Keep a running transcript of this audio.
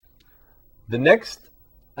The next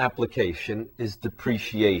application is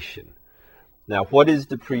depreciation. Now, what is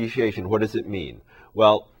depreciation? What does it mean?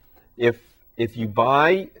 Well, if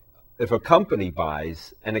a company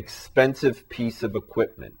buys an expensive piece of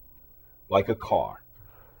equipment, like a car,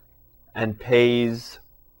 and pays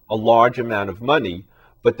a large amount of money,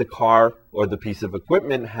 but the car or the piece of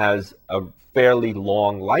equipment has a fairly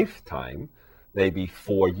long lifetime, maybe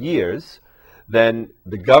 4 years, then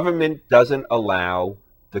the government doesn't allow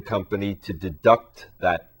the company to deduct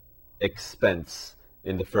that expense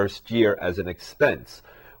in the first year as an expense.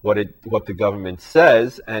 What the government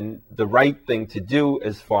says, and the right thing to do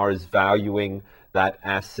as far as valuing that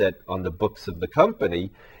asset on the books of the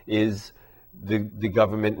company, is the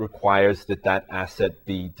government requires that asset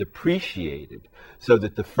be depreciated, so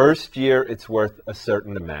that the first year it's worth a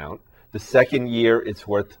certain amount, the second year it's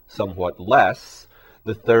worth somewhat less,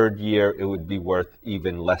 the third year it would be worth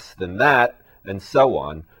even less than that, and so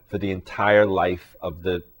on, for the entire life of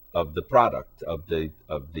the product, of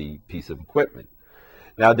the piece of equipment.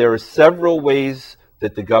 Now, there are several ways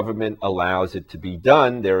that the government allows it to be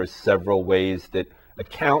done. There are several ways that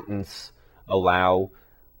accountants allow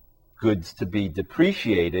goods to be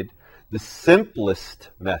depreciated. The simplest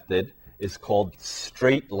method is called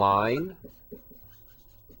straight line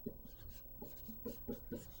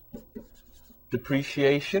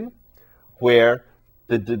depreciation, where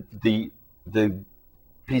the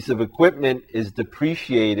piece of equipment is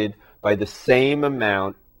depreciated by the same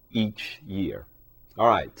amount each year. All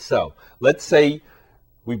right, so let's say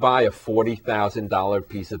we buy a $40,000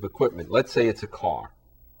 piece of equipment. Let's say it's a car.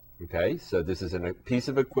 Okay, so this is a piece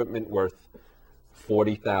of equipment worth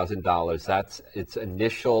 $40,000. That's its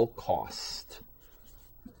initial cost.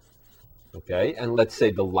 Okay, and let's say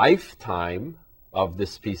the lifetime of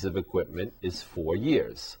this piece of equipment is 4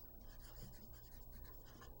 years.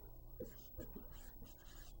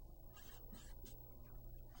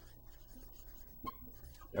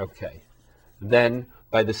 Okay, then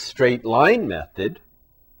by the straight line method,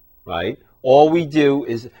 right, all we do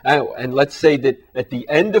is, and let's say that at the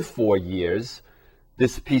end of 4 years,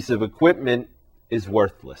 this piece of equipment is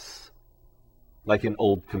worthless, like an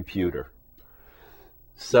old computer.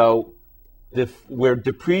 So we're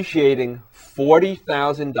depreciating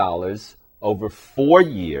 $40,000 over 4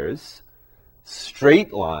 years,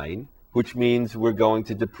 straight line, which means we're going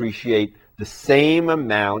to depreciate the same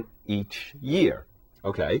amount each year.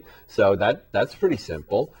 Okay, so that's pretty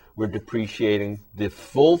simple. We're depreciating the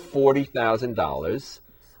full $40,000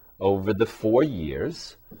 over the 4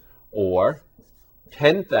 years, or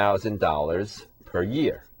 $10,000 per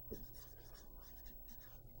year.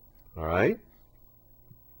 All right?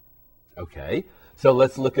 Okay, so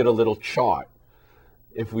let's look at a little chart.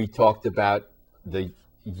 If we talked about the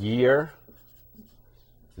year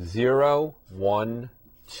 0, 1,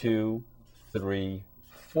 2, 3,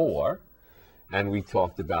 4, and we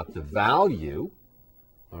talked about the value,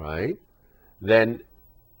 all right, then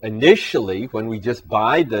initially, when we just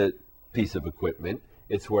buy the piece of equipment,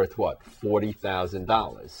 it's worth what?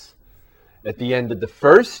 $40,000. At the end of the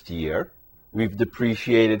first year, we've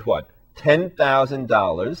depreciated what?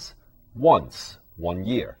 $10,000 once, 1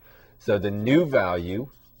 year. So the new value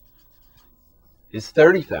is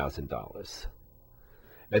 $30,000.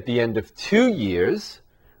 At the end of 2 years,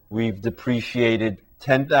 we've depreciated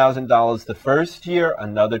 $10,000 the first year,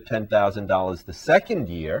 another $10,000 the second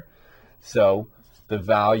year. So the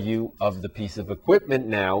value of the piece of equipment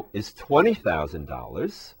now is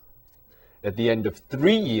 $20,000. At the end of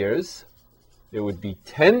 3 years, it would be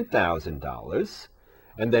 $10,000.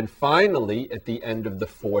 And then finally, at the end of the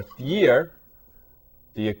 4th year,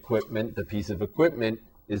 the piece of equipment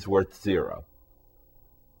is worth 0.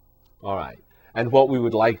 All right. And what we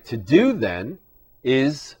would like to do then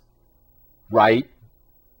is write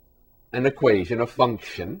an equation, a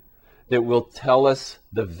function, that will tell us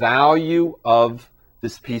the value of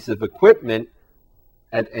this piece of equipment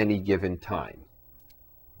at any given time.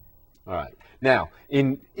 All right. Now,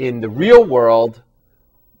 in the real world,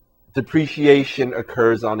 depreciation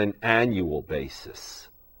occurs on an annual basis.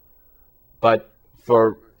 But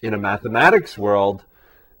in a mathematics world,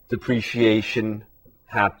 depreciation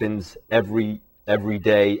happens every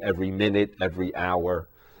day, every minute, every hour.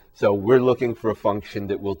 So we're looking for a function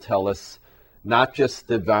that will tell us not just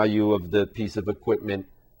the value of the piece of equipment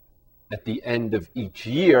at the end of each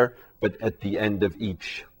year, but at the end of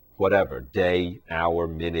each whatever, day, hour,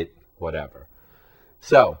 minute, whatever.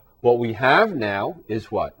 So what we have now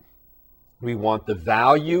is what? We want the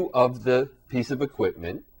value of the piece of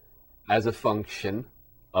equipment as a function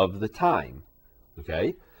of the time,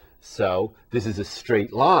 okay? So this is a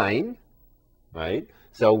straight line, right?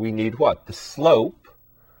 So we need what? The slope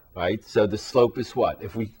right? So the slope is what?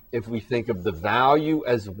 If we think of the value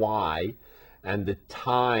as y and the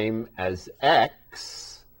time as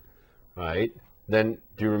x, right? Then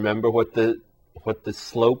do you remember what the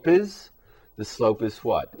slope is? The slope is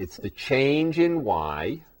what? It's the change in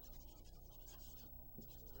y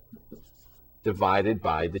divided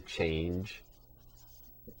by the change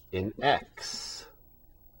in x,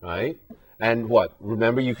 right? And what?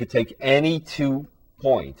 Remember, you could take any 2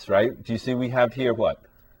 points, right? Do you see we have here what?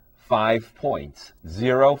 5 points.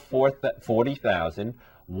 0, 40,000,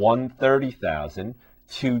 1, 30,000,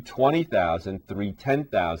 2, 20,000, 3,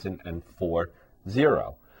 10,000, and 4,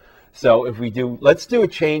 0. So if we do, let's do a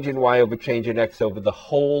change in y over change in x over the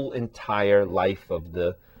whole entire life of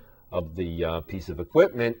the piece of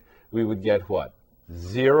equipment, we would get what?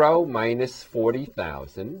 0 minus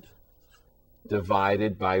 40,000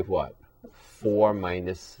 divided by what? 4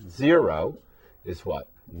 minus 0 is what?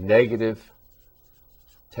 Negative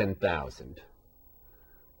 10,000,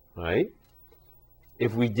 right?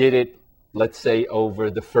 If we did it, let's say, over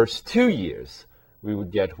the first 2 years, we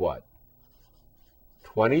would get what?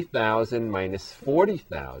 20,000 minus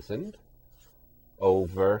 40,000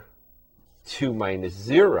 over 2 minus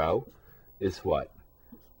 0 is what?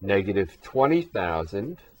 Negative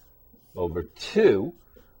 20,000 over 2,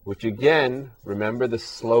 which again, remember the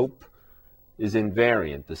slope is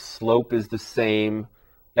invariant. The slope is the same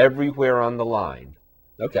everywhere on the line.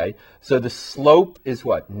 Okay, so the slope is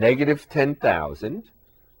what? Negative 10,000,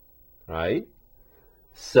 right?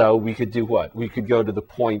 So we could do what? We could go to the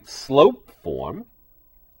point slope form.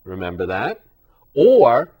 Remember that?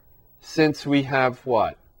 Or, since we have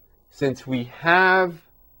what? Since we have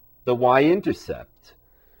the y-intercept,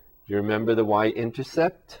 you remember the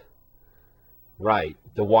y-intercept? Right.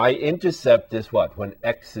 The y-intercept is what? When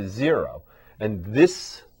x is 0. And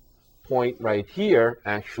this point right here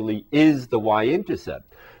actually is the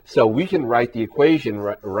y-intercept. So we can write the equation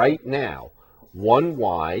right now.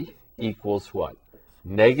 1y equals what?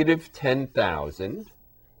 Negative 10,000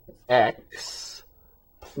 x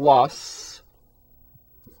plus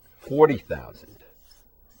 40,000.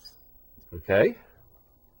 Okay?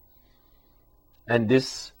 And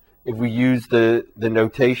this, if we use the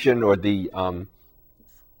notation or the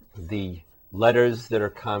letters that are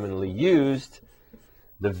commonly used,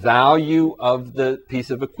 the value of the piece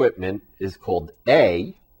of equipment is called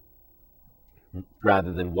A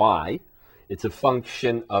rather than Y. It's a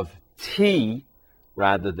function of T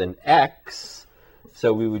rather than X.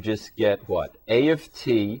 So we would just get what? A of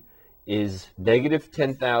T is negative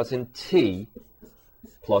 10,000 T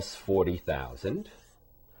plus 40,000.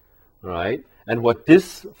 Right? And what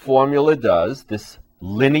this formula does, this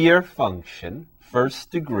linear function,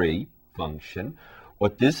 first degree function,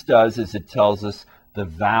 what this does is it tells us the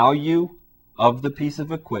value of the piece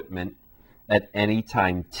of equipment at any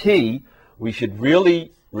time t. We should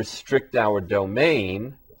really restrict our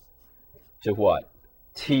domain to what?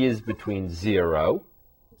 T is between 0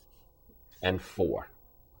 and 4,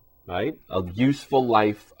 right? A useful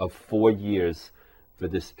life of 4 years for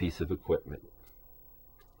this piece of equipment.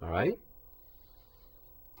 All right?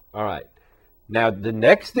 All right. Now, the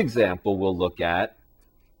next example we'll look at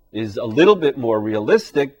is a little bit more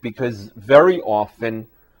realistic because very often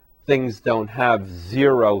things don't have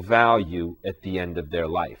 0 value at the end of their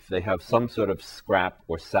life. They have some sort of scrap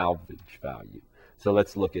or salvage value. So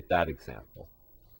let's look at that example.